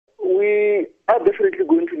are definitely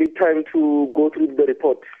going to need time to go through the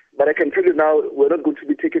report. But I can tell you now, we're not going to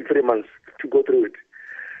be taking 3 months to go through it.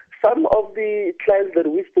 Some of the clients that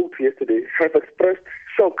we spoke to yesterday have expressed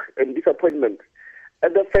shock and disappointment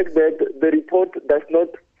at the fact that the report does not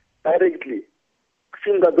directly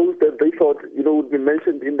seem that those that they thought, would be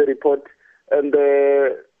mentioned in the report and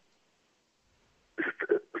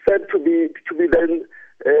said to be then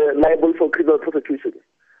liable for criminal prosecution.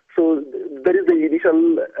 So that is the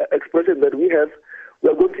initial expression that we have. We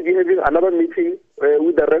are going to be having another meeting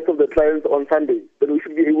with the rest of the clients on Sunday, but we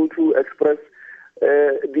should be able to express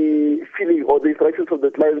the feeling or the instructions of the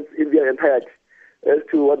clients in their entirety as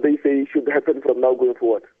to what they say should happen from now going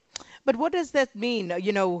forward. But what does that mean?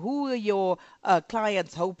 Who are your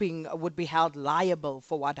clients hoping would be held liable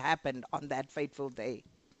for what happened on that fateful day?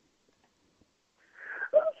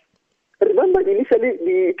 Remember, initially,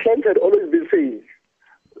 the clients had always been saying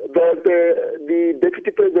that the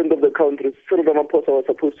deputy president of the country, Cyril Ramaphosa, was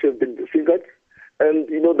supposed to have been fingered, and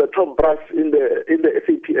the top brass in the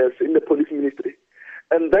SAPS, in the police ministry,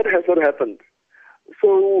 and that has not happened.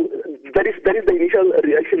 So that is the initial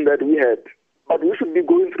reaction that we had. But we should be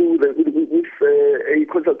going through with a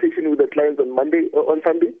consultation with the clients on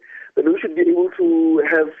Sunday. Then we should be able to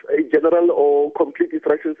have a general or complete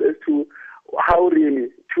instructions as to how really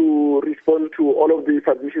to respond to all of the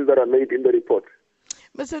submissions that are made in the report.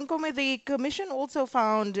 Mr. Nkome, the Commission also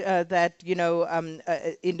found that,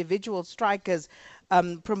 individual strikers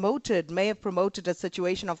may have promoted a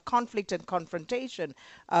situation of conflict and confrontation,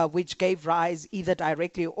 which gave rise either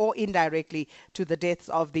directly or indirectly to the deaths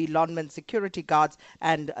of the Lonman security guards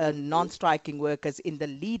and non-striking workers in the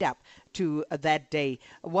lead-up to that day.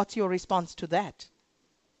 What's your response to that?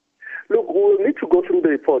 Look, we'll need to go through the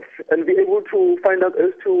reports and be able to find out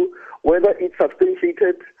as to whether it's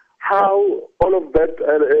substantiated, how all of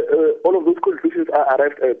those conclusions are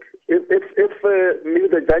arrived at. If maybe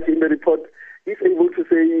the judge in the report is able to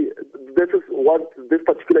say this is what this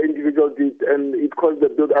particular individual did and it caused the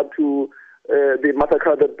build-up to the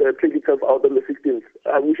massacre that played itself out on the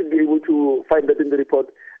 16th, we should be able to find that in the report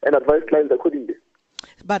and advise clients accordingly.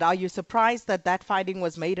 But are you surprised that that finding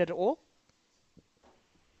was made at all?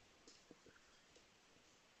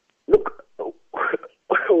 Look,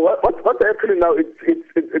 what's happening now,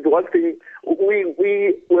 it's one thing.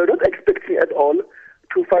 We were not expecting at all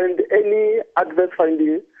to find any adverse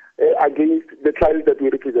finding against the clients that we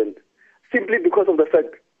represent, simply because of the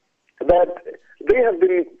fact that they have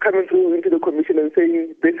been coming through into the commission and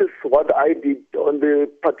saying, this is what I did on the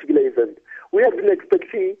particular event. We have been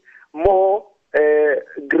expecting more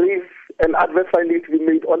grave and adverse findings to be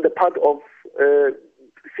made on the part of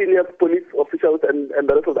senior police officials and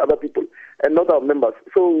the rest of the other people, and not our members.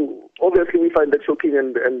 So obviously we find that shocking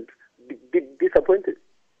and disappointing.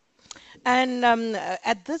 And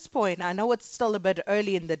at this point, I know it's still a bit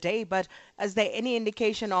early in the day, but is there any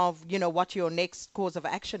indication of, what your next course of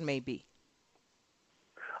action may be?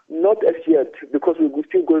 Not as yet, because we're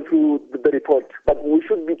still going through the report. But we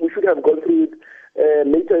should have gone through it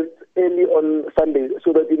latest early on Sunday,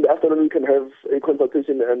 so that in the afternoon we can have a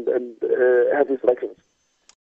consultation and have instructions.